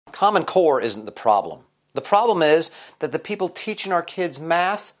Common Core isn't the problem. The problem is that the people teaching our kids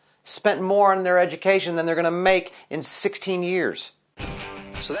math spent more on their education than they're going to make in 16 years.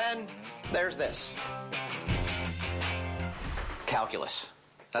 So then, there's this. Calculus.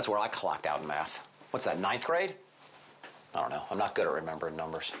 That's where I clocked out in math. What's that, 9th grade? I don't know. I'm not good at remembering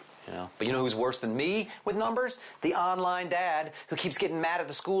numbers. But you know who's worse than me with numbers? The online dad who keeps getting mad at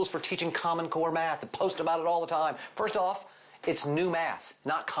the schools for teaching Common Core math and post about it all the time. First off, it's new math,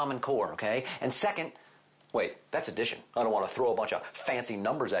 not Common Core, okay? And second, wait, that's addition. I don't want to throw a bunch of fancy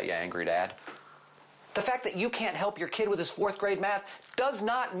numbers at you, angry dad. The fact that you can't help your kid with his 4th grade math does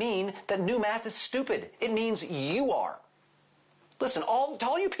not mean that new math is stupid. It means you are. Listen, to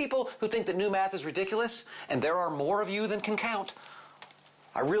all you people who think that new math is ridiculous, and there are more of you than can count,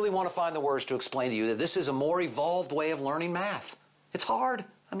 I really want to find the words to explain to you that this is a more evolved way of learning math. It's hard.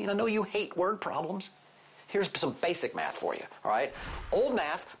 I know you hate word problems. Here's some basic math for you, all right? Old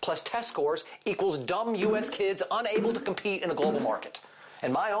math plus test scores equals dumb U.S. kids unable to compete in a global market.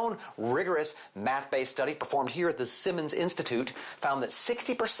 And my own rigorous math-based study performed here at the Simmons Institute found that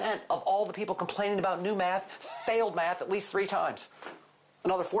 60% of all the people complaining about new math failed math at least 3 times.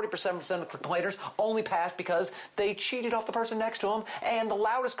 Another 47% of complainers only passed because they cheated off the person next to them, and the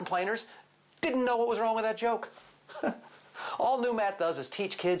loudest complainers didn't know what was wrong with that joke. All new math does is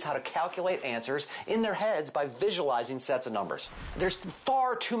teach kids how to calculate answers in their heads by visualizing sets of numbers. There's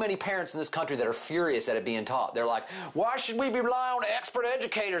far too many parents in this country that are furious at it being taught. They're like, why should we rely on expert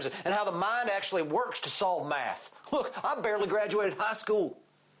educators and how the mind actually works to solve math? Look, I barely graduated high school.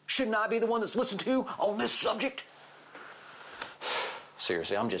 Shouldn't I be the one that's listened to on this subject?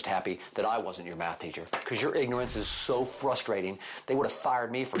 Seriously, I'm just happy that I wasn't your math teacher, because your ignorance is so frustrating, they would have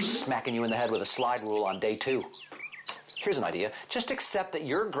fired me for smacking you in the head with a slide rule on day 2. Here's an idea. Just accept that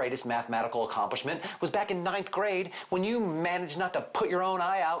your greatest mathematical accomplishment was back in 9th grade when you managed not to put your own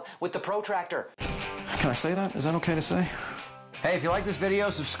eye out with the protractor. Can I say that? Is that okay to say? Hey, if you like this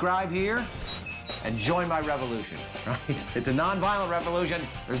video, subscribe here and join my revolution. Right? It's a non-violent revolution.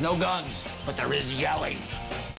 There's no guns, but there is yelling.